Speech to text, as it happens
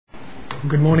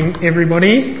Good morning,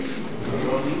 everybody.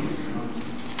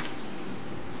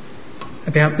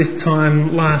 About this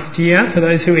time last year, for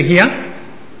those who are here,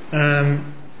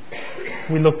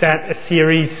 we looked at a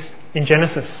series in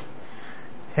Genesis,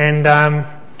 and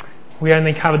we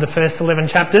only covered the first 11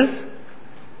 chapters.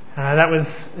 That was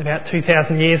about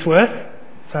 2,000 years worth,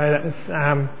 so that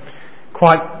was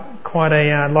quite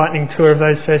a lightning tour of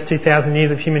those first 2,000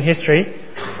 years of human history.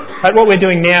 But what we're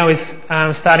doing now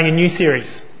is starting a new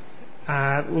series.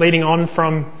 Leading on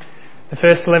from the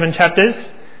first 11 chapters,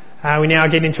 we now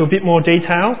get into a bit more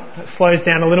detail. It slows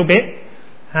down a little bit.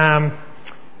 And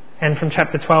from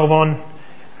chapter 12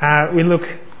 on, we look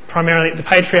primarily at the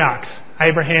patriarchs,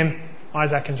 Abraham,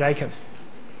 Isaac and Jacob.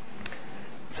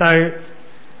 So,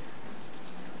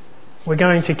 we're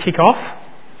going to kick off,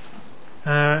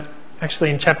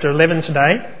 actually in chapter 11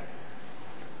 today.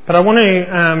 But I want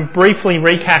to briefly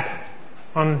recap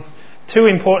on two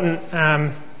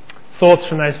important thoughts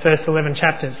from those first 11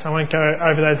 chapters. I won't go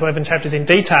over those 11 chapters in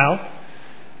detail.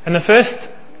 And the first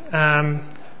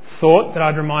thought that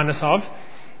I'd remind us of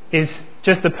is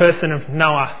just the person of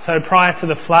Noah. So prior to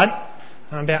the flood,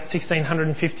 about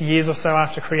 1650 years or so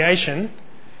after creation,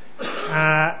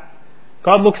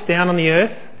 God looks down on the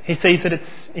earth. He sees that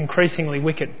it's increasingly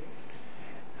wicked.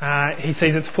 He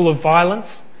sees it's full of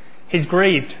violence. He's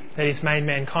grieved that he's made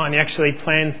mankind. He actually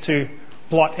plans to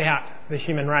blot out the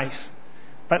human race.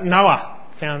 But Noah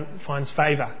finds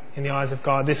favour in the eyes of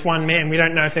God. This one man, we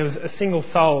don't know if there was a single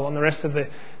soul on the rest of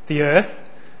the earth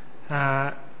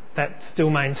that still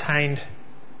maintained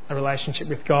a relationship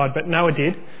with God. But Noah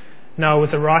did. Noah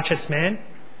was a righteous man,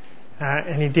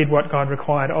 and he did what God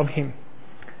required of him.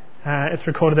 It's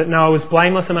recorded that Noah was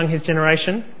blameless among his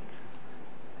generation,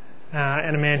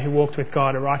 and a man who walked with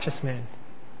God, a righteous man.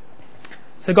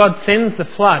 So God sends the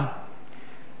flood,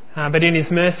 but in his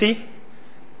mercy,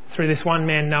 through this one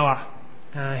man, Noah,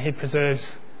 he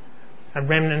preserves a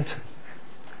remnant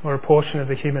or a portion of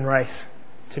the human race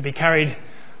to be carried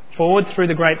forward through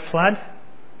the great flood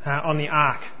on the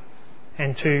ark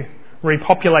and to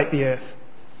repopulate the earth.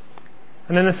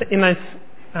 And then in those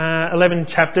 11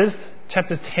 chapters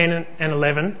 10 and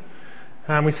 11,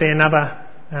 we see another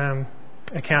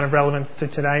account of relevance to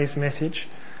today's message,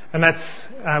 and that's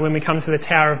when we come to the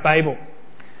Tower of Babel.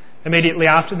 Immediately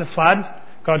after the flood,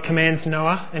 God commands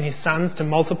Noah and his sons to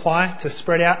multiply, to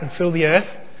spread out and fill the earth.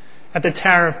 At the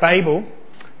Tower of Babel,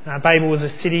 Babel was a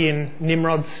city in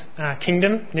Nimrod's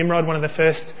kingdom. Nimrod, one of the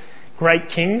first great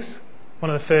kings,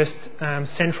 one of the first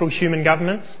central human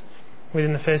governments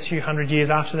within the first few hundred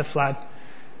years after the flood,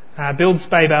 builds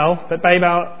Babel, but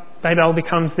Babel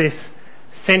becomes this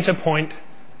centre point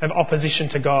of opposition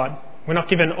to God. We're not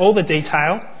given all the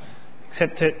detail,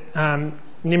 except that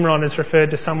Nimrod is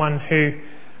referred to someone who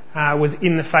was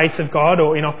in the face of God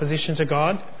or in opposition to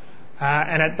God.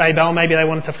 And at Babel, maybe they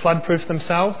wanted to flood-proof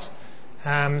themselves.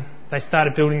 They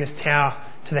started building this tower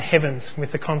to the heavens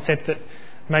with the concept that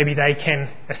maybe they can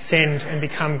ascend and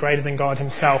become greater than God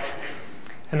himself.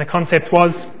 And the concept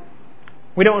was,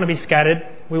 we don't want to be scattered,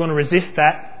 we want to resist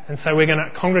that, and so we're going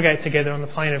to congregate together on the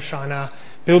plain of Shinar,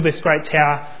 build this great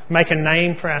tower, make a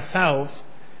name for ourselves,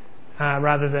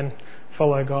 rather than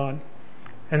follow God.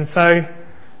 And so,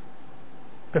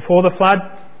 before the flood,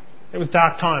 it was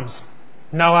dark times.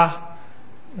 Noah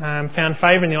found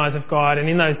favour in the eyes of God, and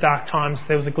in those dark times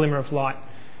there was a glimmer of light,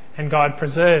 and God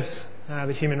preserves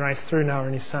the human race through Noah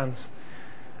and his sons.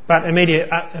 But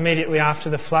immediately after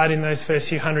the flood, in those first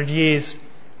few hundred years,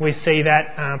 we see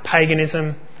that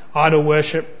paganism, idol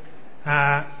worship,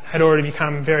 had already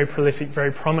become very prolific,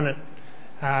 very prominent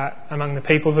among the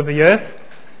peoples of the earth.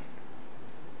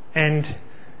 And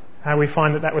we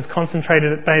find that was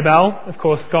concentrated at Babel. Of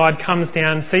course, God comes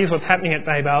down, sees what's happening at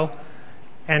Babel,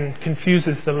 and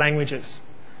confuses the languages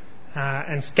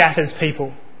and scatters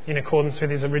people in accordance with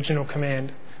his original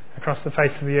command across the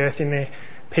face of the earth in their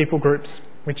people groups,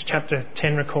 which chapter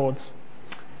 10 records,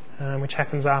 which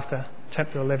happens after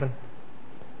chapter 11.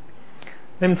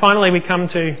 Then finally we come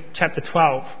to chapter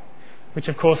 12, which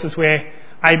of course is where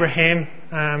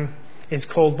Abraham is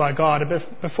called by God.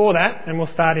 But before that, and we'll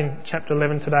start in chapter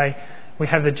 11 today, we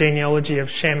have the genealogy of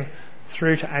Shem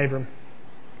through to Abram.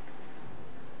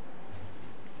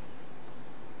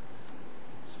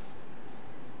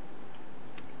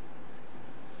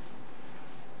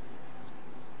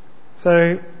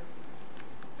 So,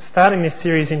 starting this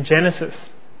series in Genesis,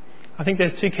 I think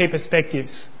there's two key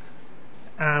perspectives.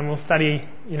 We'll study,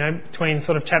 between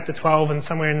sort of chapter 12 and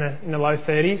somewhere in the low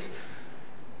 30s.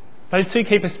 Those two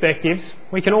key perspectives,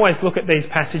 we can always look at these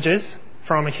passages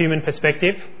from a human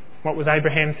perspective. What was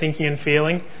Abraham thinking and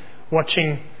feeling?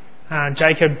 Watching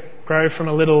Jacob grow from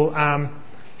a little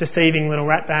deceiving little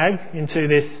ratbag into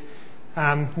this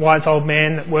wise old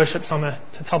man that worships on the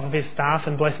top of his staff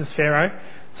and blesses Pharaoh.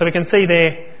 So we can see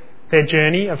their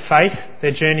journey of faith,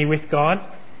 their journey with God,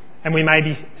 and we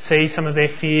maybe see some of their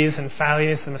fears and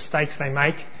failures, the mistakes they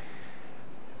make.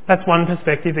 That's one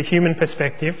perspective, the human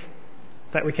perspective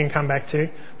that we can come back to.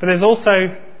 But there's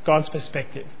also God's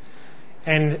perspective.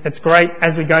 And it's great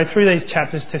as we go through these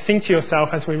chapters to think to yourself,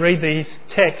 as we read these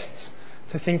texts,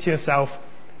 to think to yourself,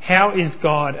 how is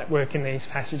God at work in these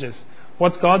passages?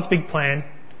 What's God's big plan?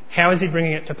 How is he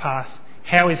bringing it to pass?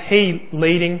 How is he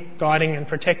leading, guiding and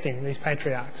protecting these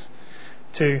patriarchs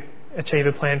to achieve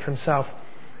a plan for himself?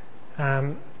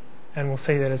 And we'll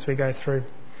see that as we go through.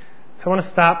 So I want to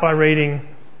start by reading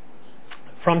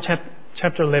from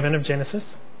chapter 11 of Genesis.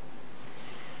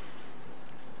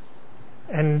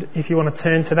 And if you want to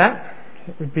turn to that,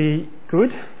 it would be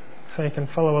good, so you can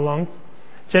follow along.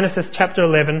 Genesis chapter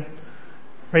 11,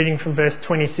 reading from verse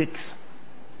 26.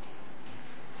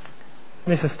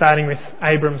 This is starting with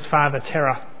Abram's father,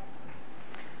 Terah.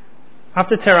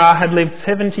 After Terah had lived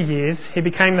 70 years, he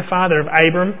became the father of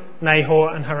Abram,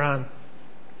 Nahor and Haran.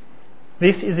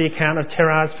 This is the account of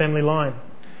Terah's family line.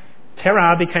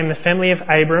 Terah became the family of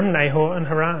Abram, Nahor and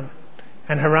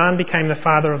Haran became the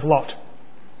father of Lot.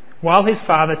 While his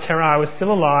father Terah was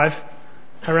still alive,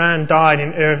 Haran died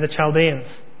in Ur of the Chaldeans,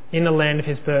 in the land of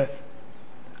his birth.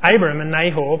 Abram and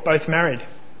Nahor both married.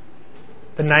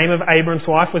 The name of Abram's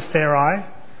wife was Sarai,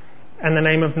 and the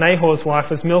name of Nahor's wife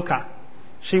was Milcah.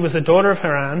 She was a daughter of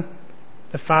Haran,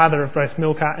 the father of both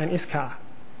Milcah and Iscah.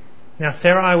 Now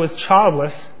Sarai was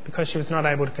childless because she was not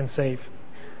able to conceive.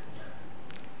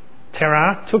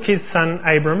 Terah took his son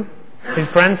Abram, his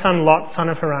grandson Lot, son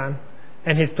of Haran,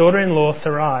 and his daughter-in-law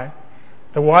Sarai,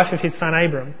 the wife of his son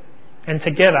Abram, and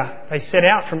together they set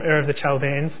out from Ur of the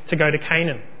Chaldeans to go to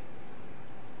Canaan.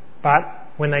 But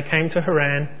when they came to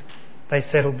Haran, they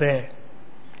settled there.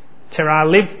 Terah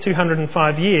lived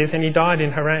 205 years and he died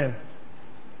in Haran.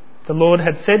 The Lord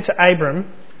had said to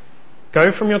Abram,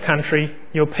 "Go from your country,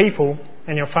 your people,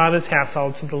 and your father's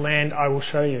household to the land I will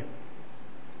show you.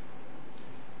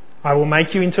 I will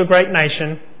make you into a great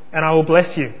nation, and I will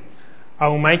bless you. I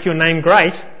will make your name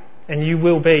great, and you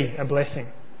will be a blessing.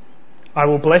 I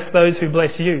will bless those who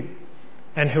bless you,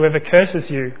 and whoever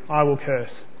curses you, I will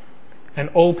curse. And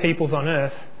all peoples on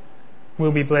earth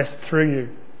will be blessed through you."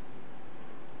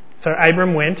 So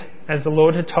Abram went, as the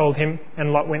Lord had told him,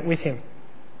 and Lot went with him.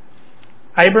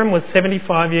 Abram was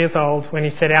 75 years old when he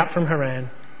set out from Haran.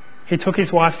 He took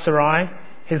his wife Sarai,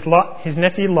 his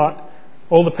nephew Lot,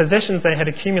 all the possessions they had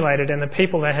accumulated and the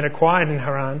people they had acquired in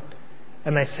Haran,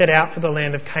 and they set out for the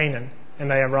land of Canaan, and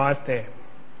they arrived there.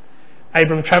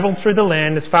 Abram travelled through the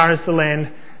land as far as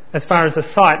the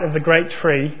site of the great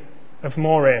tree of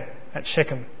Moreh at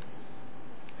Shechem.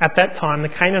 At that time the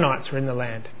Canaanites were in the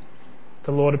land.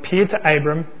 The Lord appeared to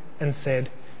Abram and said,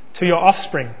 "To your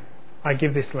offspring I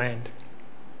give this land."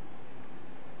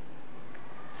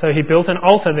 So he built an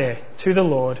altar there to the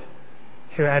Lord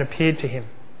who had appeared to him.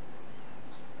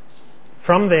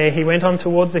 From there he went on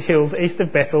towards the hills east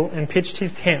of Bethel and pitched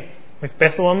his tent, with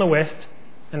Bethel on the west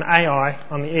and Ai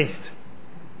on the east.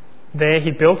 There he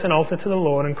built an altar to the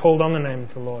Lord and called on the name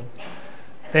of the Lord.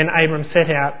 Then Abram set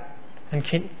out and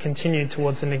continued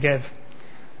towards the Negev.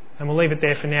 And we'll leave it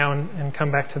there for now and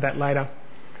come back to that later.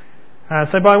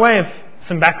 So by way of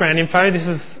some background info, this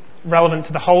is relevant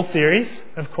to the whole series,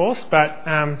 of course, but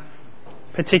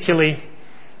particularly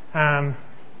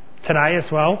today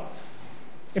as well.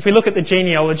 If we look at the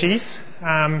genealogies,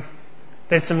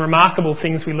 there's some remarkable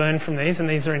things we learn from these, and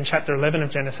these are in chapter 11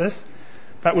 of Genesis.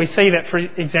 But we see that, for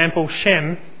example,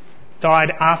 Shem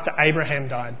died after Abraham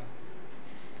died.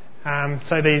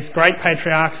 So these great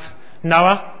patriarchs,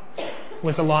 Noah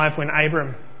was alive when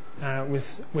Abram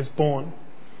was born.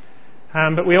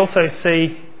 But we also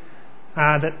see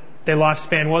that their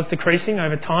lifespan was decreasing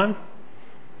over time,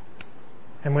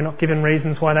 and we're not given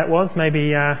reasons why that was.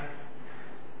 Maybe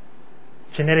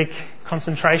genetic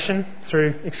concentration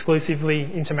through exclusively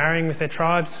intermarrying with their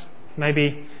tribes.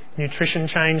 Maybe nutrition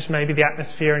changed. Maybe the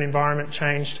atmosphere and environment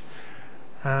changed.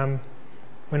 We're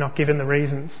not given the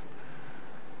reasons.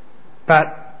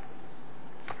 But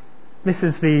this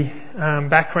is the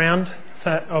background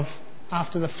of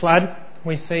after the flood.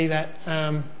 We see that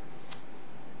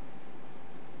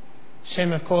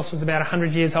Shem, of course, was about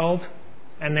 100 years old,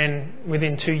 and then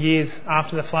within 2 years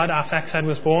after the flood, Arphaxad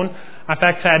was born.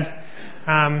 Arphaxad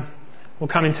will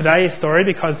come in today's story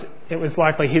because it was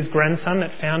likely his grandson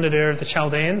that founded Ur of the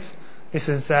Chaldeans. This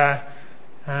is the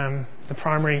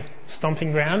primary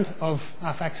stomping ground of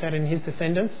Arphaxad and his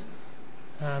descendants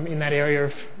in that area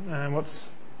of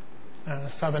what's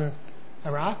southern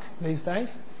Iraq these days.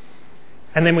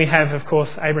 And then we have, of course,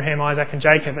 Abraham, Isaac and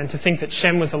Jacob. And to think that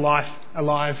Shem was alive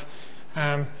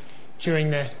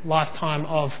during the lifetime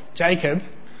of Jacob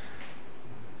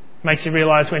makes you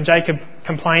realise when Jacob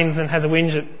complains and has a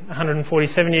whinge at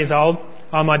 147 years old,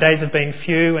 "Oh, my days have been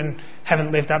few and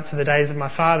haven't lived up to the days of my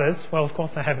fathers." Well, of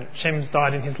course they haven't. Shem's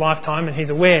died in his lifetime and he's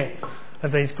aware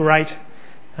of these great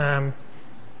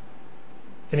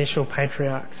initial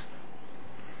patriarchs.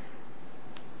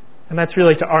 And that's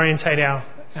really to orientate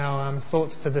our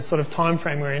thoughts to the sort of time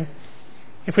frame we're in.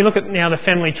 If we look at now the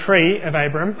family tree of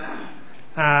Abram,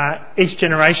 each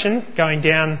generation going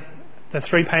down the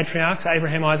three patriarchs,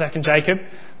 Abraham, Isaac and Jacob,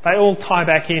 they all tie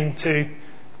back into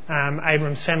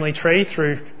Abram's family tree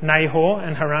through Nahor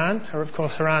and Haran. Of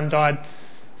course, Haran died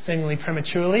seemingly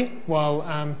prematurely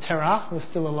while Terah was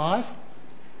still alive.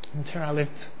 And Terah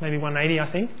lived maybe 180, I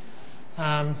think.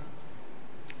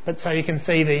 But so you can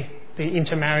see the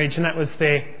intermarriage, and that was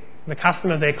the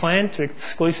custom of their clan to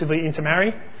exclusively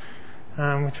intermarry,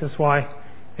 which was why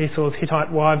Esau's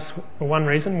Hittite wives were one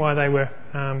reason why they were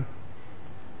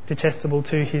detestable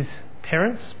to his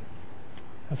parents,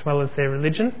 as well as their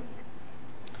religion.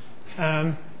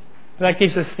 That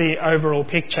gives us the overall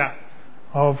picture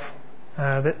of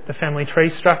the family tree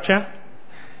structure.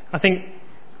 I think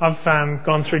I've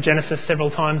gone through Genesis several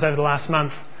times over the last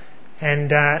month,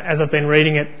 and as I've been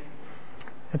reading it,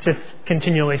 it just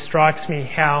continually strikes me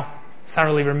how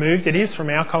thoroughly removed it is from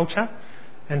our culture,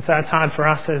 and so it's hard for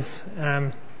us as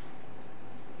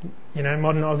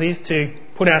modern Aussies to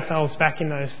put ourselves back in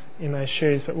those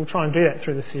shoes. But we'll try and do that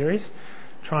through the series,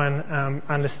 try and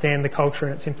understand the culture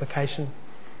and its implication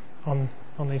on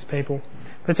these people.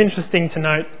 But it's interesting to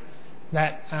note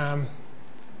that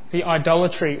the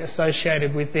idolatry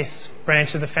associated with this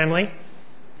branch of the family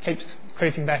keeps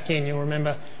creeping back in. You'll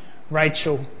remember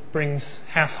Rachel brings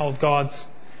household gods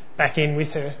back in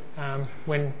with her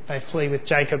when they flee with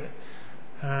Jacob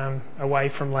away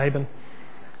from Laban.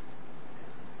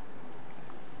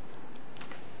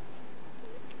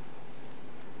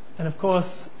 And of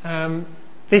course,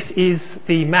 this is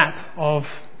the map of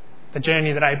the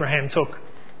journey that Abraham took.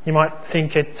 You might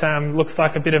think it looks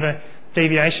like a bit of a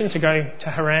deviation to go to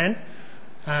Haran,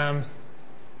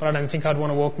 but I don't think I'd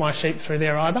want to walk my sheep through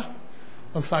there either.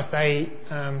 Looks like they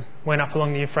went up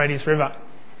along the Euphrates River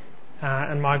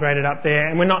and migrated up there.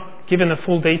 And we're not given the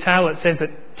full detail. It says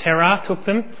that Terah took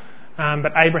them,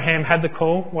 but Abraham had the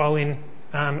call while in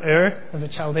Ur of the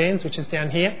Chaldeans, which is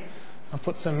down here. I've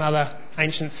put some other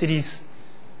ancient cities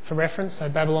for reference, so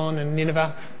Babylon and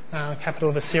Nineveh, the capital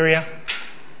of Assyria,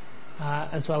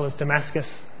 as well as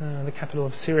Damascus, the capital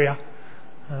of Syria,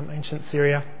 ancient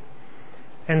Syria.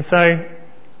 And so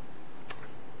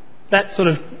that sort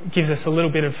of gives us a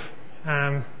little bit of,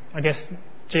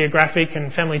 geographic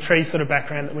and family tree sort of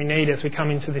background that we need as we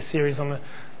come into this series on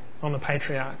the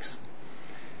patriarchs.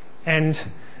 And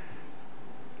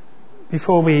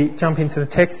before we jump into the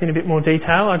text in a bit more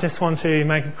detail, I just want to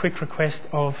make a quick request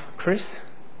of Chris.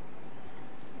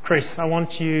 Chris, I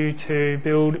want you to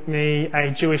build me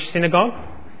a Jewish synagogue.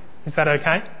 Is that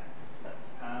okay?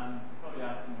 Probably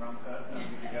asking the wrong person. I'm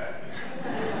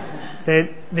good to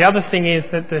go. The other thing is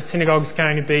that the synagogue's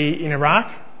going to be in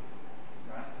Iraq.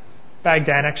 Right.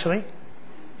 Baghdad, actually.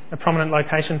 A prominent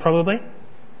location, probably.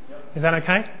 Yep. Is that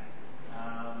okay?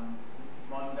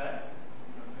 Modern day?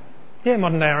 Yeah,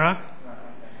 modern day Iraq. Right,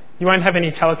 okay. You won't have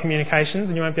any telecommunications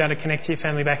and you won't be able to connect to your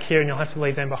family back here and you'll have to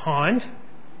leave them behind.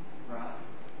 Right.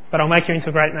 But I'll make you into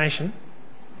a great nation.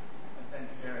 That sounds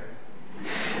scary.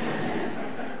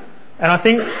 And I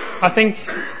think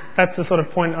that's the sort of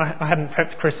point, I hadn't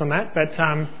prepped Chris on that, but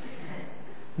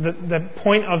the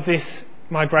point of this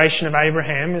migration of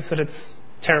Abraham is that it's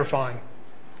terrifying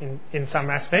in some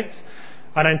aspects.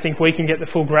 I don't think we can get the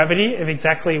full gravity of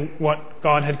exactly what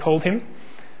God had called him,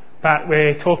 but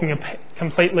we're talking a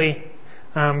completely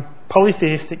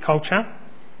polytheistic culture.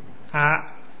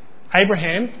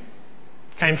 Abraham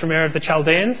came from Ur of the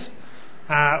Chaldeans.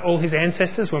 All his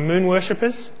ancestors were moon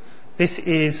worshippers. This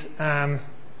is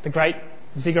the great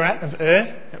ziggurat of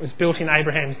Ur. It was built in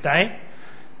Abraham's day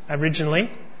originally,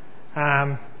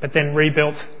 but then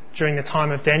rebuilt during the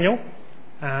time of Daniel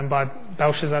by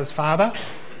Belshazzar's father,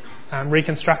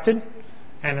 reconstructed,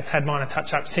 and it's had minor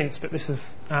touch-ups since, but this is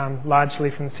largely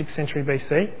from the 6th century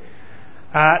BC.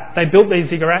 They built these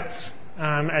ziggurats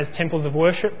as temples of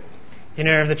worship. In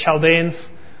Ur of the Chaldeans,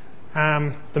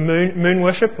 the moon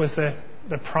worship was the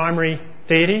primary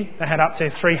deity. They had up to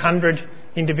 300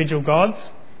 individual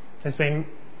gods. There's been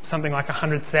something like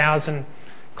 100,000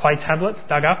 clay tablets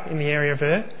dug up in the area of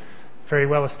Ur, very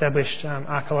well established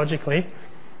archaeologically.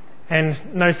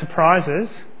 And no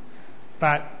surprises,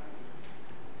 but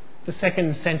the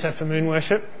second centre for moon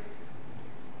worship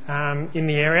in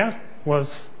the area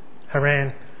was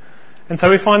Haran. And so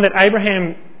we find that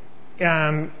Abraham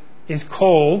is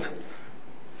called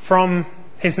from,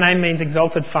 his name means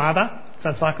exalted father, so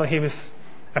it's likely he was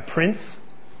a prince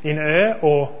in Ur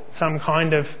or some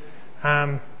kind of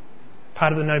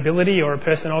part of the nobility or a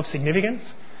person of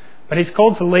significance. But he's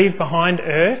called to leave behind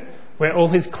Ur, where all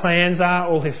his clans are,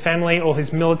 all his family, all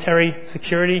his military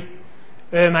security.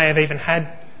 Ur may have even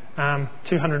had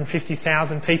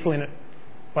 250,000 people in it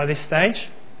by this stage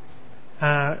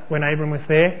when Abram was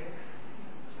there.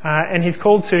 And he's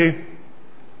called to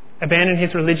abandon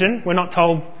his religion. We're not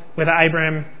told whether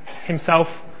Abraham himself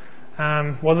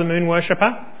was a moon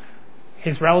worshipper.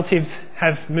 His relatives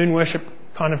have moon worship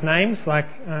kind of names like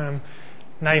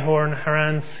Nahor and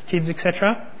Haran's kids,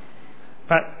 etc.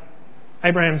 But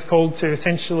Abraham's called to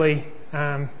essentially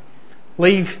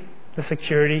leave the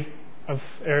security of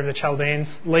Ur of the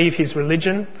Chaldeans, leave his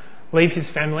religion, leave his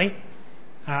family,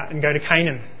 and go to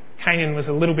Canaan. Canaan was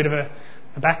a little bit of a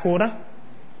backwater.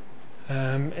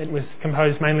 It was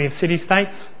composed mainly of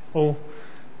city-states, all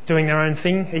doing their own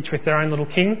thing, each with their own little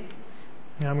king.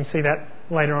 We see that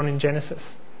later on in Genesis.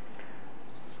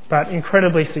 But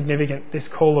incredibly significant, this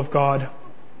call of God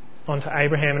onto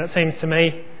Abraham. And it seems to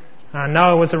me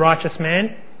Noah was a righteous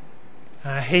man.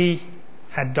 He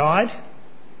had died.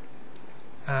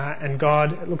 And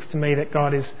God, it looks to me that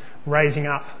God is raising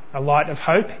up a light of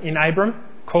hope in Abram,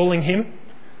 calling him,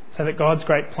 so that God's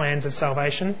great plans of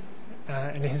salvation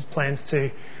and his plans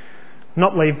to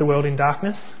not leave the world in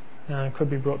darkness could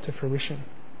be brought to fruition.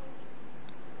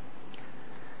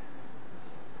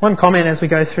 One comment as we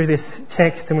go through this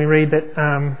text and we read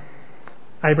that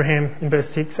Abraham, in verse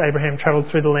 6, Abraham travelled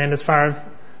through the land as far as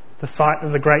the site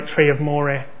of the great tree of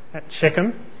Moreh at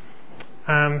Shechem.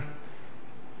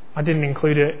 I didn't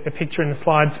include a picture in the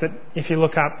slides, but if you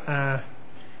look up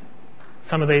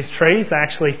some of these trees, they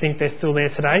actually think they're still there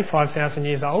today, 5,000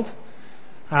 years old.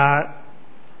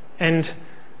 And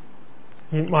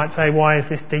you might say, why is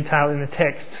this detail in the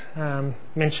text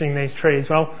mentioning these trees?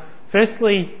 Well,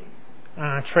 firstly,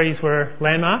 trees were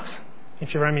landmarks.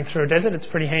 If you're roaming through a desert, it's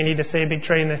pretty handy to see a big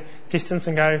tree in the distance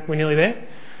and go, we're nearly there.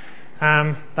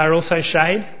 They're also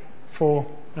shade for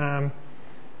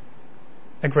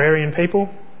agrarian people,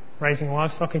 raising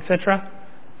livestock, etc.,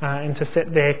 and to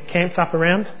set their camps up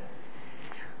around.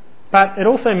 But it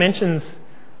also mentions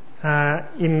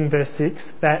in verse 6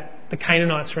 that the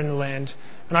Canaanites are in the land.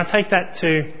 And I take that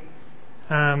to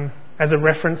as a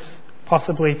reference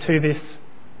possibly to this,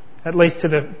 at least to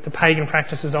the pagan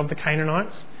practices of the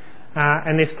Canaanites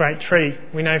and this great tree.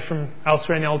 We know from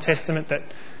elsewhere in the Old Testament that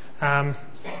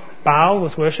Baal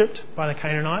was worshipped by the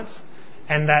Canaanites,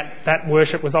 and that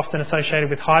worship was often associated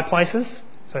with high places,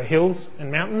 so hills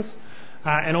and mountains,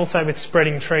 and also with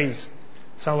spreading trees.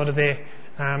 So a lot of their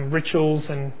rituals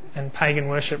and pagan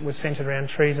worship was centred around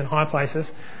trees and high places.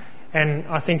 And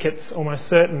I think it's almost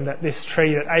certain that this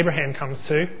tree that Abraham comes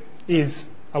to is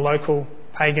a local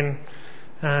pagan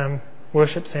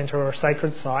worship centre or a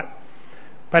sacred site.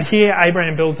 But here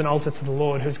Abraham builds an altar to the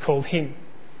Lord who's called him.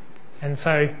 And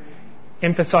so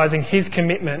emphasising his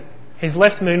commitment, he's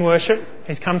left moon worship,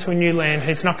 he's come to a new land,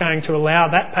 he's not going to allow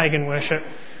that pagan worship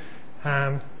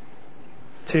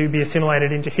to be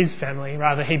assimilated into his family.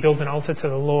 Rather, he builds an altar to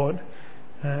the Lord,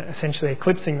 essentially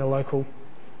eclipsing the local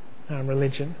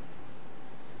religion.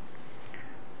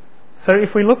 So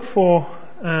if we look for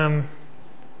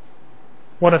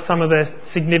what are some of the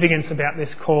significance about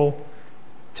this call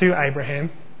to Abraham,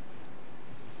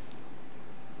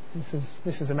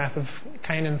 this is a map of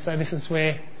Canaan. So this is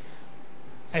where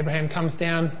Abraham comes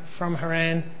down from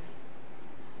Haran,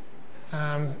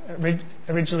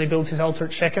 originally builds his altar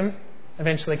at Shechem,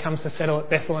 eventually comes to settle at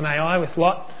Bethel and Ai with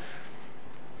Lot.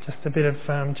 Just a bit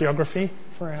of geography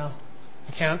for our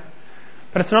account.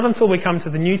 But it's not until we come to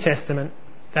the New Testament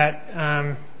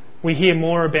that we hear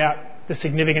more about the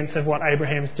significance of what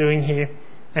Abraham's doing here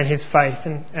and his faith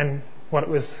and what it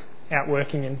was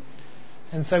outworking in.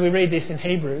 And so we read this in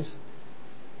Hebrews.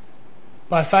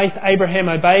 By faith, Abraham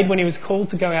obeyed when he was called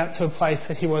to go out to a place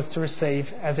that he was to receive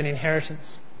as an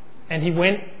inheritance. And he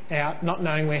went out not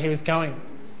knowing where he was going.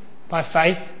 By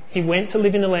faith, he went to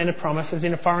live in the land of promise as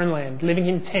in a foreign land, living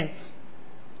in tents,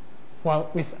 while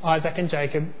with Isaac and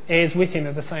Jacob, heirs with him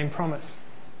of the same promise.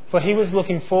 For he was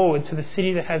looking forward to the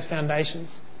city that has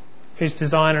foundations, whose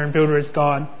designer and builder is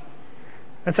God.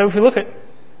 And so if we look at,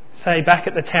 say, back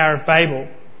at the Tower of Babel,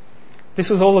 this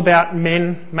was all about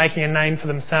men making a name for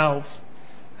themselves.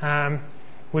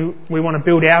 We want to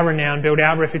build our renown, build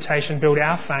our reputation, build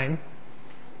our fame.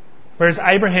 Whereas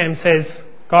Abraham says,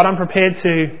 God, I'm prepared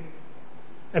to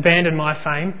abandon my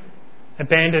fame,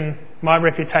 abandon my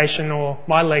reputation or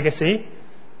my legacy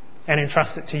and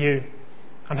entrust it to you.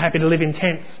 I'm happy to live in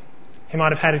tents. He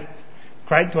might have had a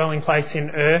great dwelling place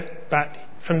in but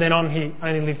from then on he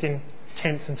only lived in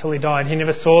tents until he died. He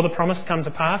never saw the promise come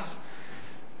to pass,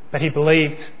 but he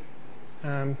believed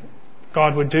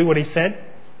God would do what he said.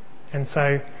 And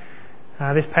so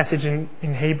this passage in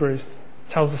Hebrews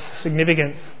tells us the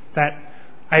significance that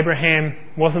Abraham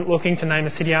wasn't looking to name a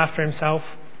city after himself,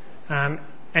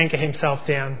 anchor himself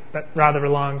down, but rather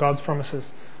rely on God's promises.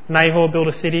 Nahor built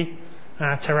a city,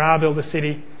 Terah built a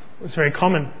city. It was very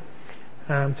common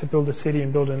to build a city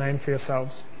and build a name for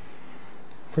yourself,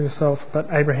 but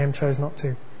Abraham chose not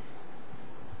to.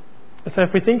 So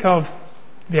if we think of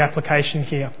the application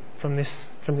here from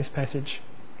this passage,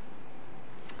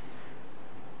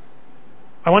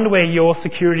 I wonder where your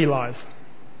security lies.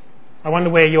 I wonder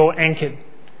where you're anchored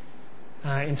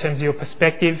in terms of your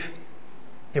perspective,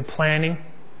 your planning.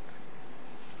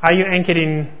 Are you anchored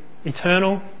in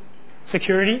eternal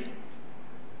security?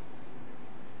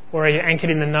 Or are you anchored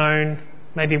in the known,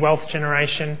 maybe wealth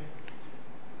generation,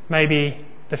 maybe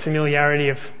the familiarity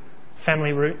of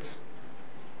family roots?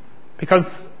 Because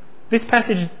this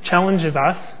passage challenges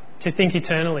us to think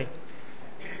eternally,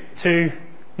 to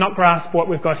not grasp what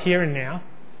we've got here and now,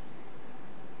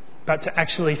 but to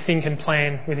actually think and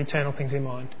plan with eternal things in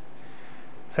mind.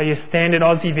 So your standard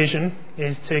Aussie vision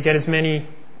is to get as many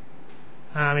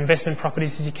investment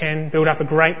properties as you can, build up a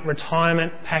great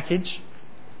retirement package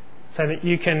so that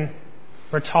you can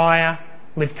retire,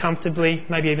 live comfortably,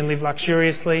 maybe even live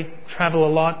luxuriously, travel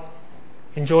a lot,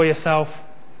 enjoy yourself,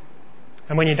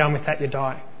 and when you're done with that, you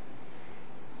die.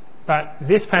 But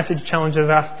this passage challenges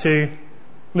us to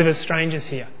live as strangers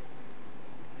here,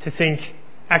 to think,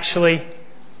 actually,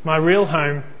 my real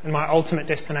home and my ultimate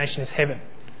destination is heaven.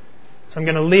 So I'm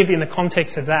going to live in the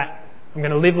context of that. I'm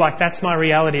going to live like that's my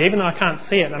reality. Even though I can't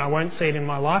see it and I won't see it in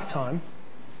my lifetime,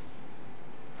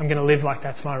 I'm going to live like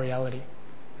that's my reality.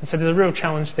 And so there's a real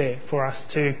challenge there for us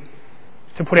to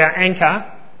put our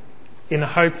anchor in the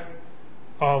hope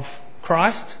of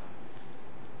Christ,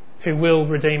 who will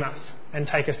redeem us and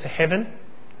take us to heaven,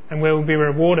 and where we'll be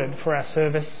rewarded for our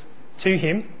service to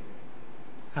him,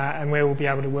 and where we'll be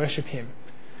able to worship him.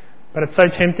 But it's so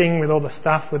tempting with all the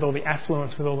stuff, with all the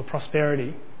affluence, with all the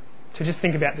prosperity, to just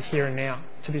think about the here and now,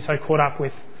 to be so caught up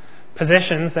with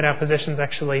possessions that our possessions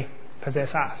actually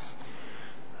possess us.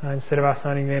 Instead of us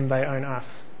owning them, they own us.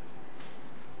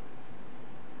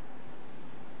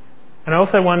 And I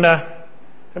also wonder,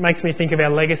 it makes me think of our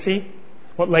legacy,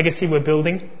 what legacy we're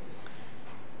building.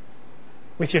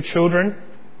 With your children,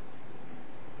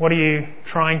 what are you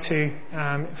trying to,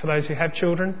 for those who have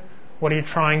children, what are you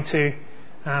trying to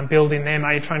build in them?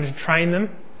 Are you trying to train them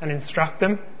and instruct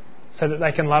them so that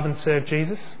they can love and serve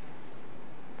Jesus?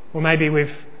 Or maybe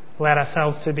we've allowed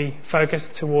ourselves to be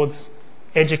focused towards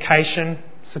education,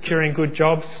 securing good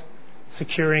jobs,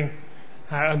 securing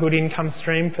a good income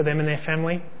stream for them and their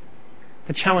family.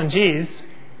 The challenge is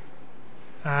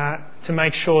to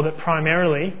make sure that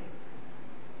primarily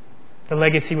the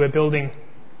legacy we're building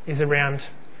is around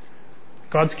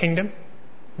God's kingdom,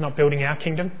 not building our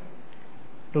kingdom.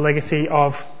 The legacy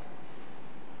of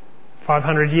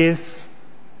 500 years,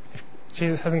 if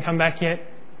Jesus hasn't come back yet,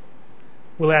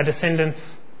 will our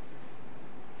descendants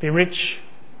be rich,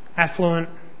 affluent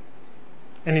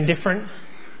and indifferent?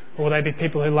 Or will they be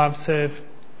people who love, serve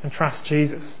and trust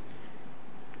Jesus?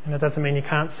 And it doesn't mean you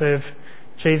can't serve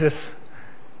Jesus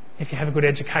if you have a good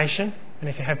education and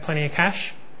if you have plenty of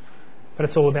cash, but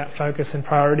it's all about focus and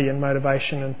priority and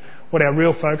motivation and what our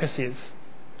real focus is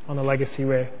on the legacy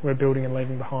we're building and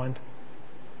leaving behind.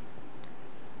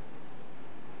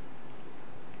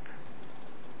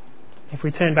 If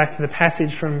we turn back to the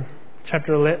passage from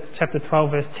chapter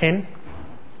 12, verse 10,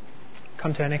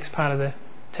 come to our next part of the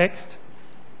text,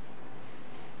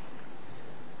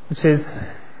 which says,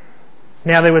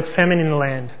 "Now there was famine in the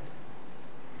land,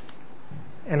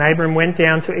 and Abram went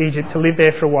down to Egypt to live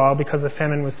there for a while because the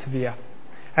famine was severe.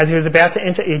 As he was about to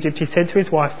enter Egypt, he said to his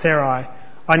wife Sarai,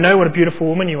 'I know what a beautiful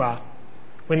woman you are.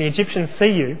 When the Egyptians see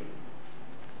you,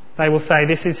 they will say,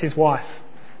 "This is his wife."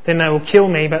 Then they will kill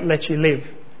me but let you live.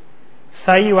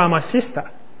 Say you are my sister,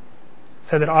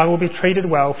 so that I will be treated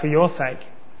well for your sake,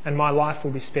 and my life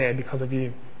will be spared because of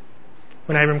you.'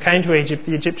 When Abram came to Egypt,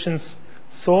 the Egyptians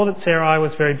saw that Sarai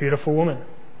was a very beautiful woman.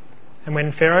 And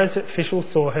when Pharaoh's officials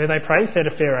saw her, they praised her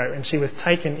to Pharaoh, and she was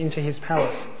taken into his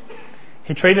palace.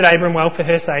 He treated Abram well for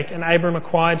her sake, and Abram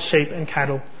acquired sheep and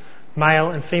cattle, male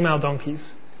and female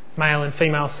donkeys, male and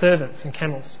female servants and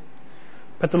camels.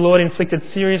 But the Lord inflicted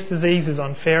serious diseases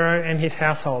on Pharaoh and his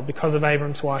household because of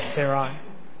Abram's wife Sarai.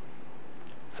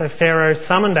 So Pharaoh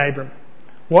summoned Abram.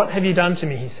 "What have you done to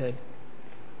me?" he said.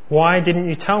 "Why didn't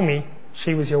you tell me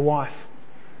she was your wife?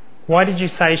 Why did you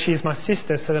say she is my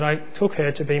sister so that I took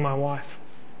her to be my wife?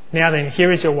 Now then,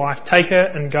 here is your wife. Take her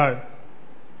and go."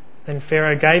 Then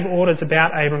Pharaoh gave orders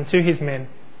about Abram to his men,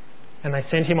 and they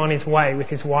sent him on his way with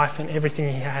his wife and everything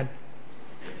he had.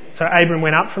 So Abram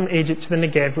went up from Egypt to the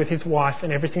Negev with his wife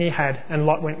and everything he had, and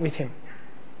Lot went with him.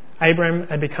 Abram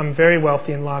had become very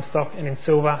wealthy in livestock and in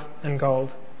silver and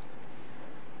gold.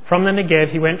 From the Negev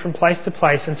he went from place to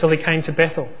place until he came to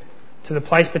Bethel, to the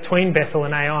place between Bethel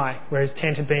and Ai, where his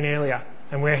tent had been earlier,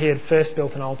 and where he had first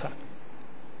built an altar.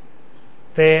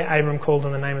 There Abram called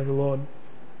on the name of the Lord.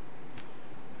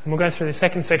 And we'll go through the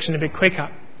second section a bit quicker.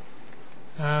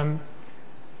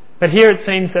 But here it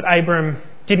seems that Abram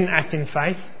didn't act in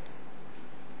faith.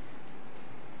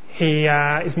 He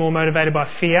is more motivated by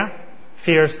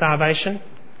fear of starvation.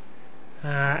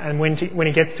 And when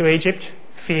he gets to Egypt,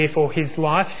 fear for his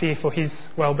life, fear for his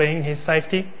well-being, his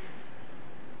safety,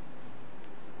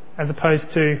 as opposed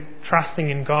to trusting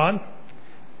in God.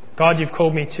 "God, you've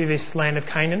called me to this land of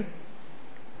Canaan.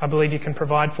 I believe you can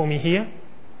provide for me here,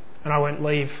 and I won't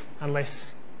leave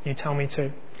unless you tell me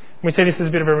to." We see this as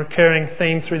a bit of a recurring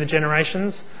theme through the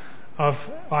generations of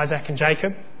Isaac and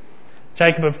Jacob.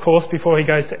 Jacob, of course, before he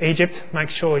goes to Egypt,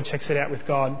 makes sure he checks it out with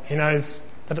God. He knows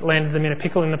that it landed them in a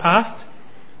pickle in the past,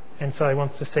 and so he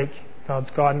wants to seek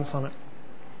God's guidance on it.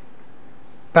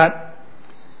 But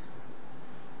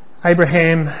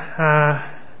Abraham,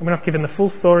 we're not given the full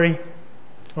story,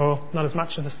 or not as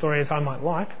much of the story as I might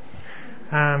like,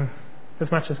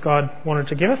 as much as God wanted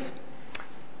to give us.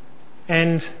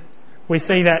 And we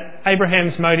see that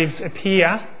Abraham's motives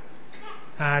appear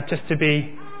just to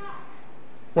be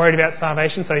worried about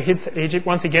starvation. So he heads to Egypt.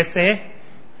 Once he gets there,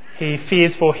 he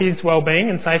fears for his well-being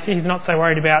and safety. He's not so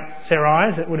worried about Sarai,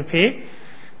 as it would appear.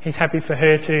 He's happy for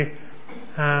her to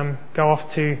go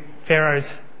off to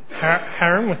Pharaoh's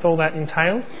harem with all that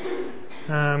entails.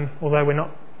 Although we're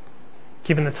not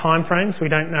given the time frames, we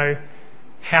don't know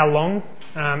how long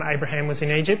Abraham was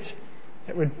in Egypt.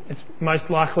 It's most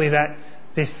likely that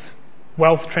this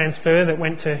wealth transfer that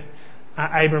went to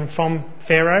Abram from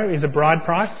Pharaoh is a bride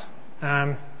price.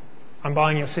 I'm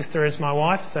buying your sister as my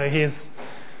wife, so here's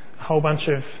a whole bunch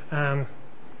of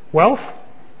wealth,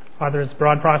 either as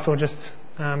bride price or just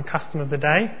custom of the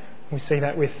day. We see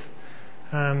that with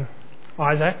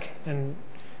Isaac, and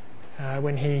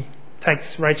when he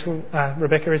takes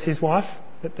Rebecca as his wife,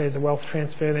 that there's a wealth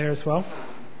transfer there as well.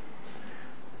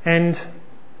 And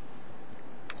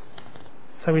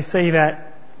so we see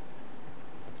that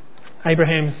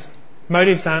Abraham's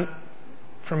motives aren't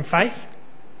from faith,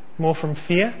 more from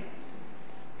fear,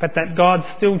 but that God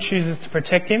still chooses to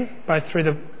protect him, both through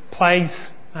the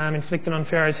plagues inflicted on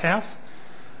Pharaoh's house,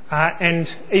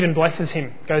 and even blesses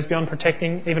him, goes beyond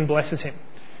protecting, even blesses him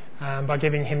by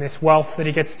giving him this wealth that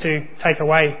he gets to take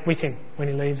away with him when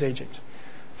he leaves Egypt.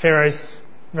 Pharaoh's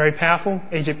very powerful.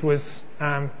 Egypt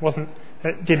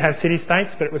it did have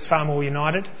city-states, but it was far more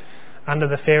united under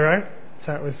the Pharaoh,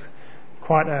 so it was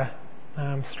quite a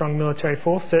strong military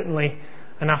force, certainly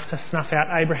enough to snuff out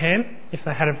Abraham if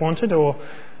they had have wanted, or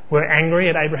were angry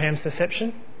at Abram's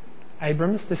deception.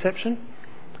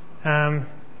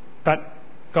 But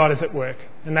God is at work,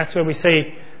 and that's where we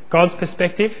see God's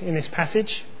perspective in this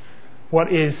passage.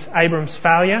 What is Abram's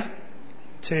failure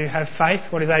to have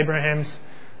faith? What is Abraham's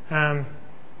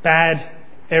bad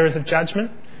errors of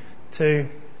judgment to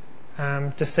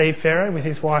deceive Pharaoh with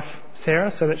his wife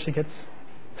Sarah so that she gets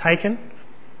taken?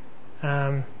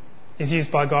 Is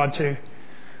used by God or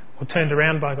turned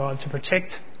around by God to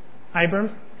protect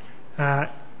Abram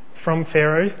from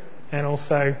Pharaoh, and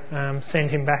also send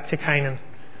him back to Canaan.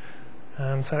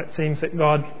 So it seems that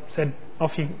God said,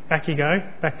 back you go,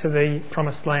 back to the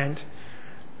promised land,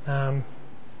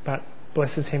 but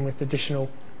blesses him with additional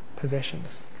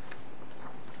possessions.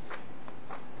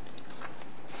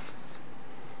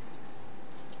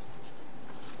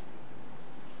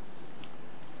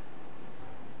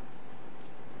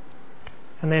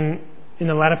 And then in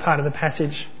the latter part of the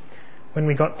passage, when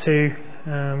we got to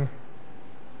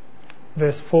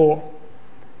verse 4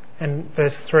 and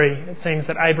verse 3, it seems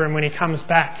that Abram, when he comes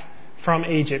back from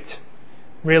Egypt,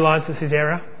 realises his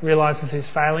error, realises his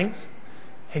failings.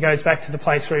 He goes back to the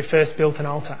place where he first built an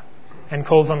altar and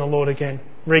calls on the Lord again,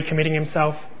 recommitting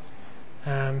himself,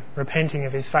 repenting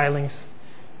of his failings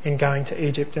in going to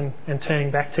Egypt and turning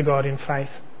back to God in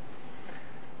faith.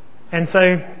 And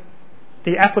so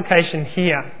the application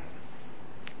here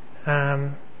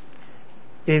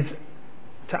is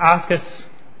to ask us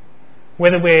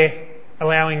whether we're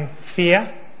allowing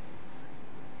fear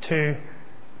to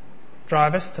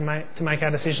drive us to make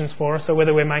our decisions for us, or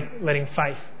whether we're letting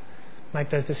faith make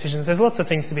those decisions. There's lots of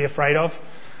things to be afraid of.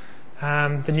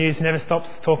 The news never stops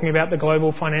talking about the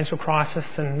global financial crisis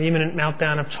and the imminent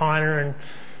meltdown of China, and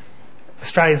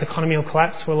Australia's economy will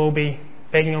collapse. We'll all be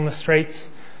begging on the streets.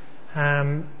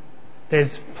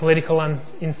 There's political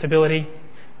instability,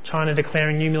 China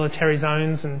declaring new military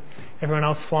zones and everyone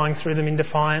else flying through them in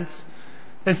defiance.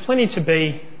 There's plenty to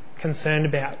be concerned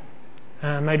about.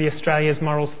 Maybe Australia's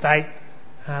moral state,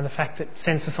 the fact that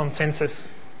census on census,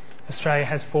 Australia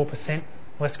has 4%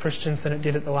 less Christians than it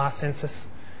did at the last census.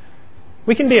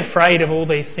 We can be afraid of all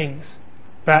these things,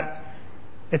 but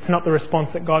it's not the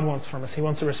response that God wants from us. He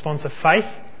wants a response of faith,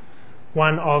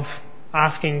 one of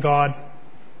asking God,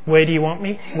 where do you want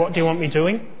me? What do you want me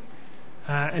doing?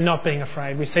 And not being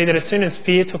afraid. We see that as soon as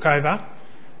fear took over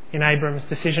in Abram's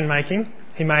decision making,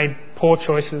 he made poor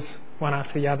choices one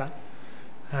after the other.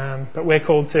 But we're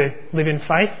called to live in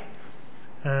faith,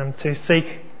 to seek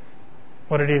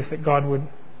what it is that God would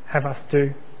have us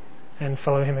do and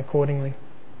follow him accordingly.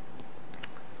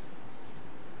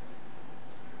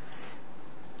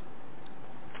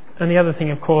 And the other thing,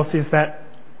 of course, is that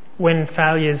when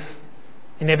failures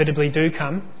inevitably do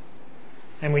come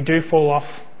and we do fall off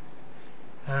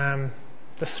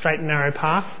the straight and narrow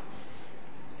path,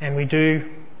 and we do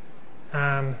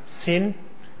sin,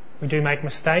 we do make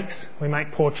mistakes, we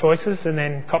make poor choices and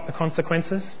then cop the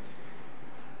consequences,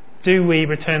 do we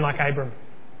return like Abram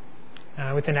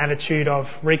with an attitude of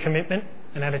recommitment,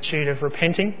 an attitude of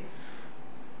repenting,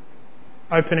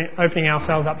 opening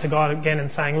ourselves up to God again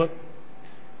and saying, look,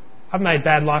 I've made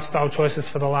bad lifestyle choices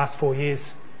for the last 4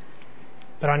 years,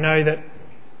 but I know that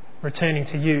returning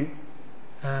to you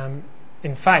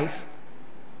in faith,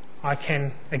 I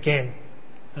can again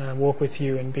walk with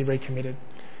you and be recommitted.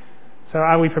 So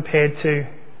are we prepared to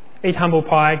eat humble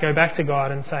pie, go back to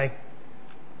God and say,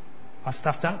 I've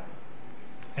stuffed up,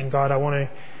 and God, I want to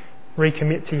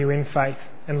recommit to you in faith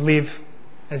and live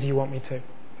as you want me to.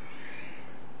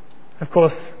 Of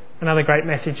course, another great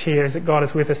message here is that God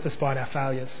is with us despite our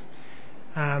failures.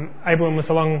 Abram was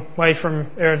a long way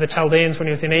from Ur of the Chaldeans when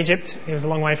he was in Egypt. He was a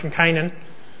long way from Canaan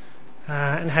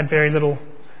and had very little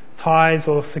ties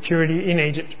or security in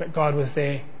Egypt, but God was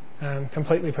there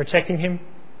completely protecting him,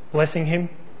 blessing him,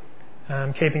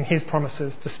 keeping his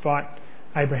promises despite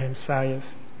Abraham's failures.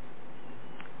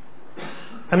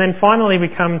 And then finally we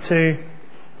come to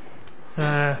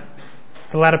the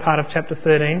latter part of chapter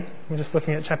 13. We're just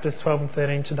looking at chapters 12 and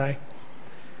 13 today,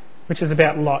 which is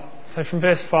about Lot. So from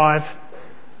verse 5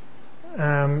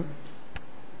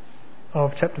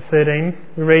 of chapter 13,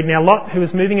 we read, Now Lot, who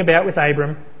was moving about with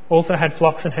Abram, also had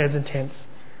flocks and herds and tents,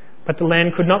 but the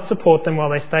land could not support them while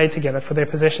they stayed together, for their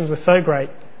possessions were so great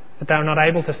that they were not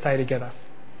able to stay together.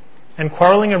 And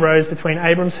quarrelling arose between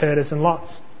Abram's herders and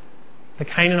Lot's. The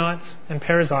Canaanites and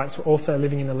Perizzites were also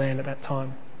living in the land at that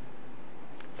time.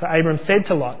 So Abram said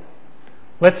to Lot,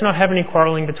 Let's not have any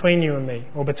quarrelling between you and me,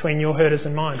 or between your herders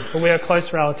and mine, for we are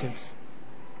close relatives.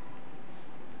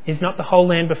 Is not the whole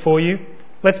land before you?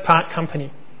 Let's part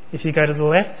company. If you go to the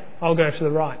left, I'll go to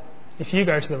the right. If you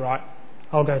go to the right,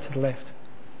 I'll go to the left.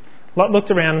 Lot looked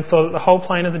around and saw that the whole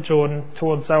plain of the Jordan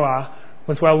towards Zoar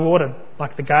was well watered,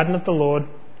 like the garden of the Lord,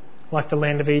 like the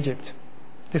land of Egypt.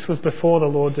 This was before the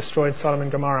Lord destroyed Sodom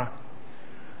and Gomorrah.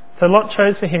 So Lot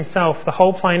chose for himself the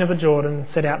whole plain of the Jordan and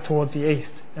set out towards the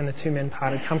east, and the two men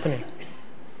parted company.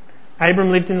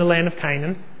 Abram lived in the land of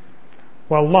Canaan,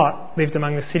 while Lot lived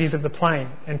among the cities of the plain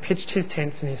and pitched his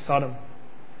tents near Sodom.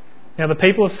 Now the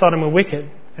people of Sodom were wicked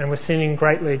and were sinning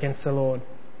greatly against the Lord.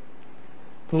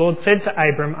 The Lord said to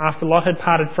Abram after Lot had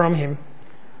parted from him,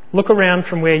 Look around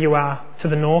from where you are to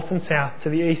the north and south, to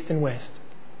the east and west.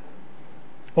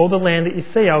 All the land that you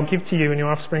see I will give to you and your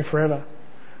offspring forever.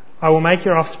 I will make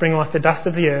your offspring like the dust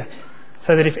of the earth,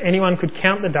 so that if anyone could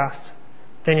count the dust,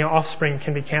 then your offspring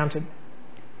can be counted.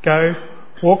 Go,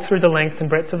 walk through the length and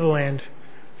breadth of the land,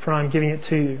 for I am giving it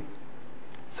to you.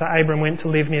 So Abram went to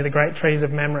live near the great trees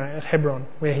of Mamre at Hebron,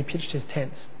 where he pitched his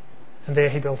tents, and there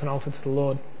he built an altar to the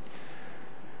Lord.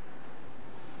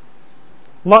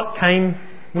 Lot came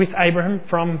with Abraham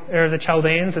from Ur of the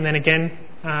Chaldeans, and then again,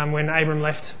 when Abram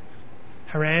left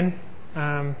Haran,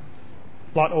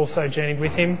 Lot also journeyed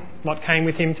with him. Lot came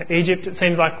with him to Egypt. It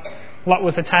seems like Lot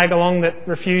was a tag along that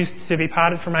refused to be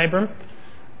parted from Abram.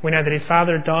 We know that his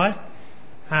father had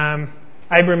died.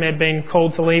 Abram had been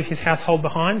called to leave his household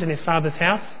behind in his father's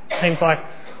house. It seems like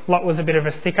Lot was a bit of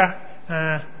a sticker,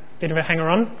 bit of a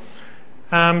hanger-on.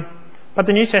 But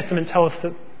the New Testament tells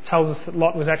us that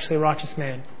Lot was actually a righteous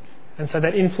man. And so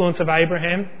that influence of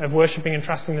Abraham, of worshipping and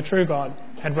trusting the true God,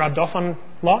 had rubbed off on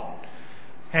Lot.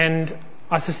 And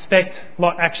I suspect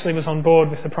Lot actually was on board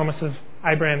with the promise of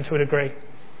Abraham to a degree.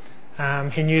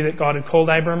 He knew that God had called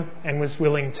Abram and was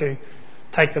willing to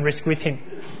take the risk with him.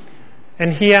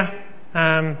 And here,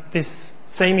 this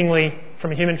seemingly,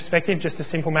 from a human perspective, just a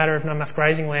simple matter of not enough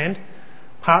grazing land,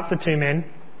 parts the two men,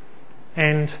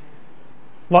 and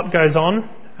Lot goes on,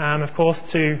 of course,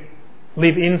 to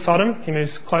live in Sodom. He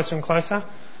moves closer and closer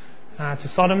to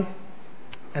Sodom,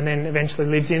 and then eventually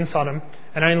lives in Sodom,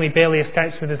 and only barely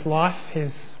escapes with his life.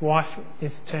 His wife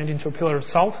is turned into a pillar of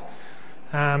salt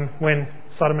when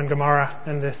Sodom and Gomorrah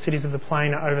and the cities of the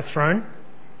plain are overthrown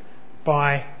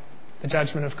by the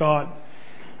judgment of God,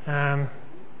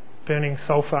 burning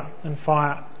sulphur and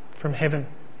fire from heaven.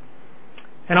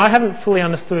 And I haven't fully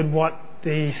understood what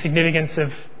the significance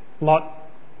of Lot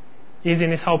is in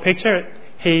this whole picture.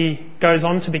 He goes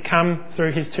on to become,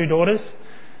 through his two daughters,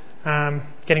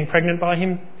 getting pregnant by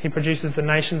him, he produces the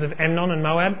nations of Ammon and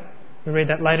Moab. We read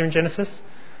that later in Genesis.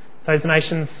 Those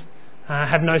nations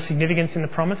have no significance in the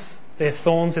promise. They're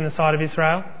thorns in the side of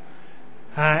Israel.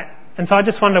 And so I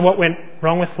just wonder what went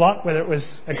wrong with Lot, whether it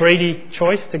was a greedy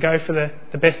choice to go for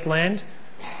the best land,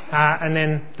 and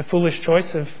then the foolish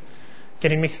choice of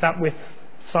getting mixed up with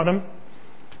Sodom,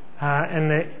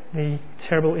 and the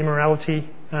terrible immorality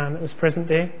that was present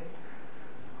there.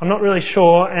 I'm not really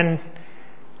sure, and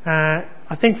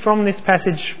I think from this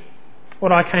passage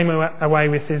what I came away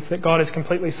with is that God is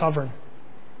completely sovereign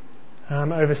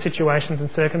over situations and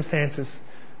circumstances.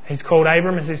 He's called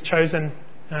Abram as his chosen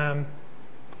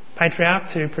patriarch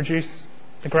to produce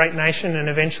the great nation and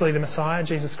eventually the Messiah,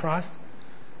 Jesus Christ.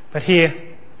 But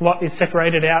here Lot is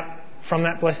separated out from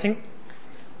that blessing.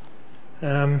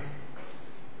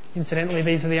 Incidentally,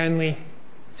 it's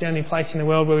the only place in the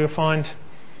world where you'll find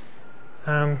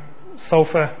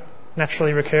sulphur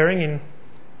naturally recurring in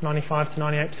 95 to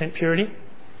 98% purity.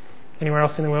 Anywhere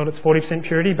else in the world it's 40%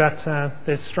 purity, but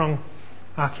there's strong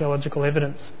archaeological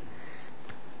evidence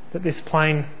that this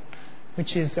plain,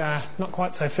 which is not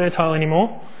quite so fertile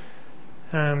anymore,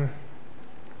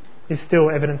 is still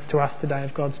evidence to us today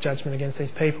of God's judgment against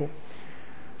these people.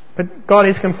 But God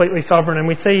is completely sovereign, and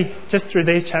we see just through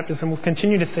these chapters, and we'll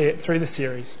continue to see it through the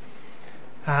series.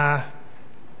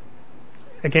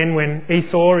 Again, when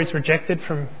Esau is rejected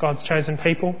from God's chosen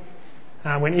people,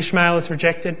 when Ishmael is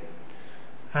rejected,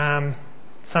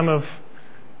 some of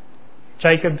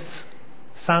Jacob's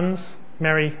sons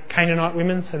marry Canaanite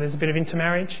women, so there's a bit of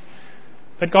intermarriage.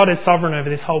 But God is sovereign over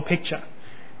this whole picture.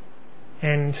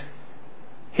 And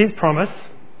his promise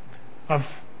of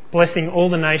blessing all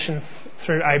the nations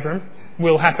through Abram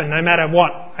will happen no matter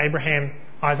what Abraham,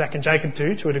 Isaac and Jacob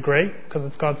do, to a degree, because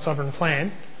it's God's sovereign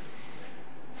plan.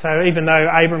 So even though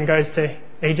Abram goes to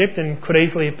Egypt and could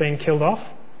easily have been killed off,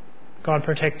 God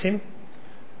protects him.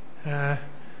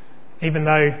 Even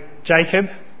though Jacob,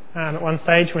 at one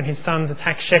stage when his sons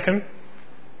attack Shechem,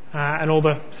 and all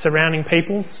the surrounding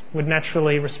peoples would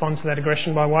naturally respond to that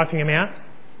aggression by wiping him out,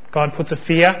 God puts a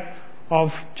fear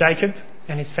of Jacob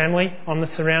and his family on the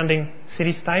surrounding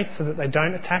city-states so that they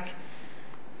don't attack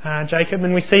Jacob.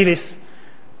 And we see this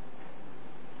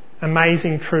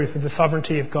amazing truth of the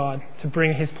sovereignty of God to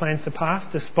bring his plans to pass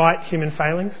despite human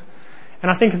failings.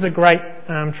 And I think it's a great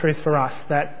truth for us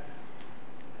that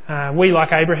we,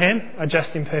 like Abraham, are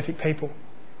just imperfect people.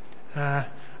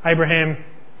 Abraham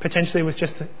potentially was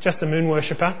just a moon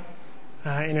worshipper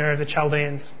in Ur of the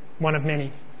Chaldeans, one of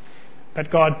many. But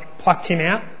God plucked him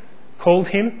out, called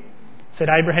him, said,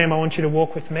 Abraham, I want you to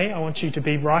walk with me. I want you to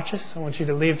be righteous. I want you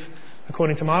to live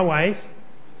according to my ways.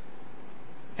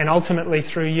 And ultimately,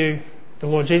 through you, the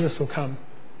Lord Jesus will come,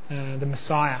 the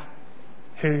Messiah,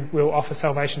 who will offer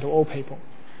salvation to all people.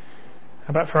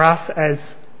 But for us, as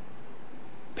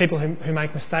people who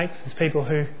make mistakes, as people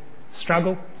who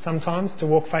struggle sometimes to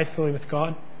walk faithfully with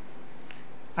God,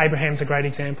 Abraham's a great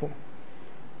example.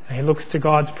 He looks to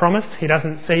God's promise. He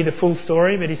doesn't see the full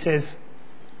story, but he says,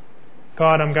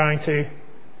 God, I'm going to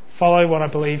follow what I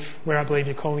believe, where I believe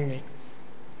you're calling me.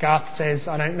 Garth says,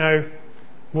 I don't know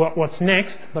what's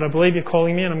next, but I believe you're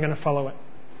calling me and I'm going to follow it.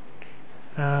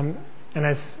 And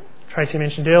as Tracy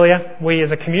mentioned earlier, we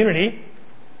as a community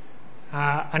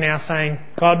are now saying,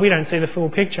 God, we don't see the full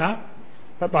picture,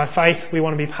 but by faith we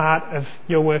want to be part of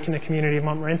your work in the community of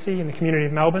Montmorency, in the community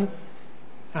of Melbourne,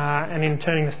 and in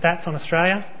turning the stats on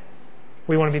Australia.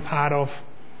 We want to be part of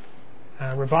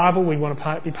revival. We want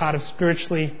to be part of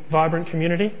spiritually vibrant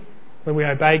community where we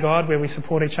obey God, where we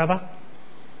support each other.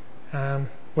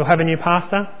 We'll have a new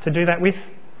pastor to do that with,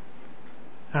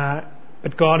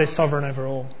 but God is sovereign over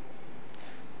all.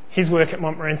 His work at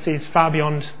Montmorency is far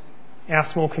beyond our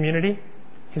small community.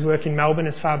 His work in Melbourne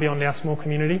is far beyond our small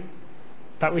community,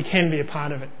 but we can be a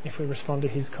part of it if we respond to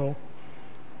his call.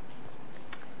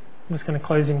 I'm just going to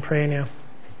close in prayer now.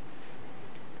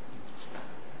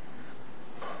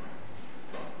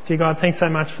 Dear God, thanks so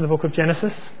much for the book of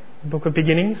Genesis, the book of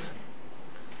beginnings.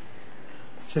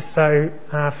 It's just so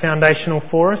foundational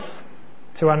for us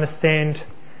to understand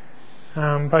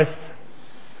both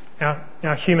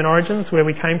our human origins, where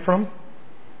we came from,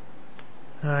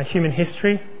 human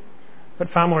history, but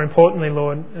far more importantly,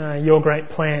 Lord, your great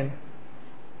plan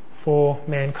for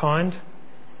mankind,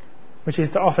 which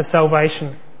is to offer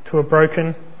salvation to a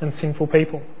broken and sinful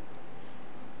people.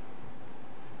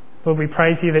 Lord, we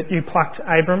praise you that you plucked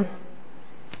Abram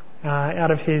out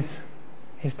of his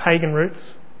pagan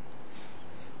roots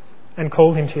and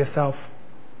called him to yourself,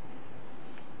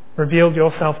 revealed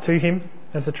yourself to him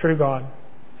as a true God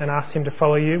and asked him to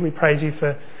follow you. We praise you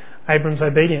for Abram's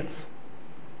obedience.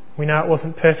 We know it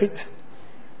wasn't perfect.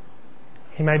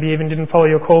 He maybe even didn't follow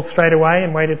your call straight away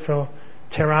and waited for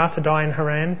Terah to die in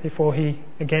Haran before he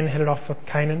again headed off for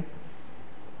Canaan.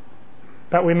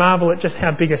 But we marvel at just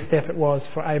how big a step it was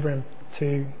for Abram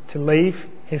to leave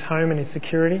his home and his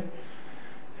security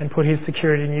and put his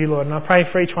security in you, Lord. And I pray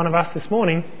for each one of us this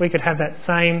morning we could have that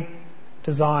same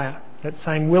desire, that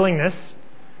same willingness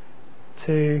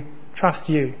to trust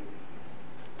you,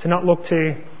 to not look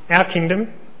to our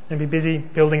kingdom and be busy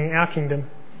building our kingdom,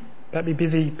 but be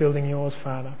busy building yours,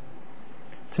 Father.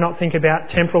 To not think about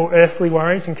temporal earthly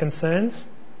worries and concerns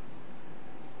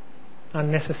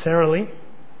unnecessarily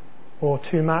or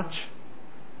too much,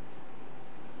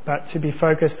 but to be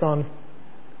focused on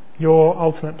your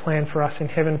ultimate plan for us in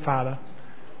heaven, Father,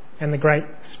 and the great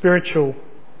spiritual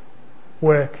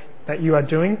work that you are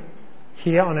doing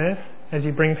here on earth as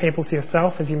you bring people to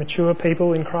yourself, as you mature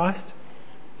people in Christ.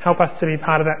 Help us to be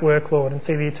part of that work, Lord, and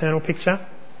see the eternal picture.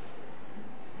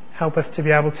 Help us to be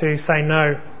able to say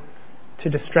no to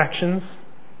distractions.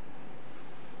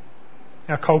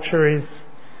 Our culture is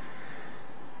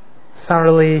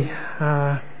thoroughly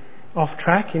off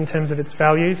track in terms of its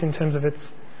values, in terms of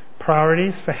its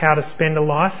priorities for how to spend a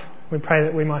life. We pray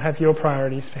that we might have your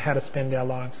priorities for how to spend our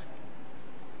lives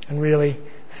and really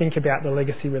think about the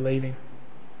legacy we're leaving.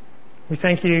 We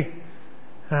thank you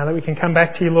that we can come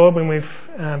back to you, Lord, when we've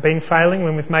been failing,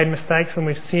 when we've made mistakes, when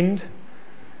we've sinned,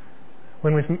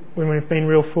 when we've been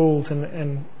real fools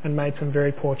and made some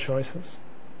very poor choices,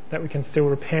 that we can still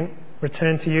repent,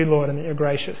 return to you, Lord, and that you're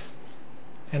gracious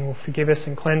and will forgive us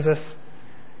and cleanse us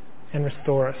and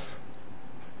restore us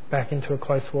back into a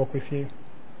close walk with you.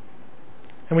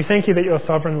 And we thank you that you're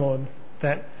sovereign, Lord,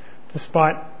 that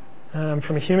despite,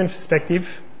 from a human perspective,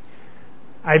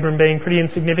 Abram being pretty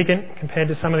insignificant compared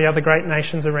to some of the other great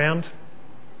nations around,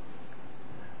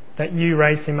 that you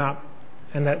raised him up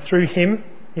and that through him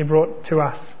you brought to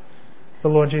us the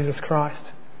Lord Jesus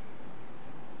Christ,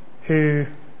 who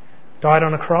died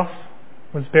on a cross,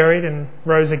 was buried and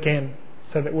rose again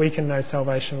so that we can know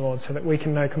salvation, Lord, so that we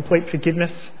can know complete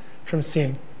forgiveness from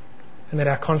sin and that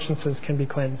our consciences can be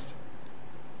cleansed.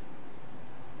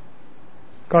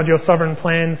 God, your sovereign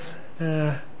plans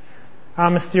are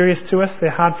mysterious to us. They're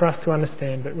hard for us to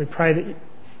understand, but we pray that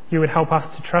you would help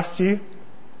us to trust you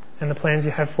and the plans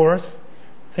you have for us.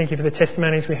 Thank you for the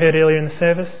testimonies we heard earlier in the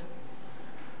service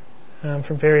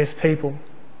from various people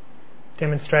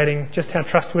demonstrating just how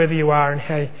trustworthy you are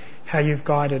and how you've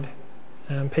guided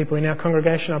people in our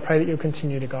congregation. I pray that you'll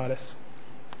continue to guide us.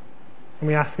 And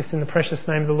we ask this in the precious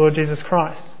name of the Lord Jesus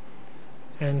Christ,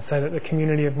 and so that the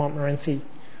community of Montmorency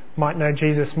might know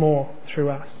Jesus more through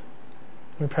us.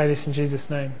 We pray this in Jesus'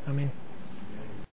 name. Amen.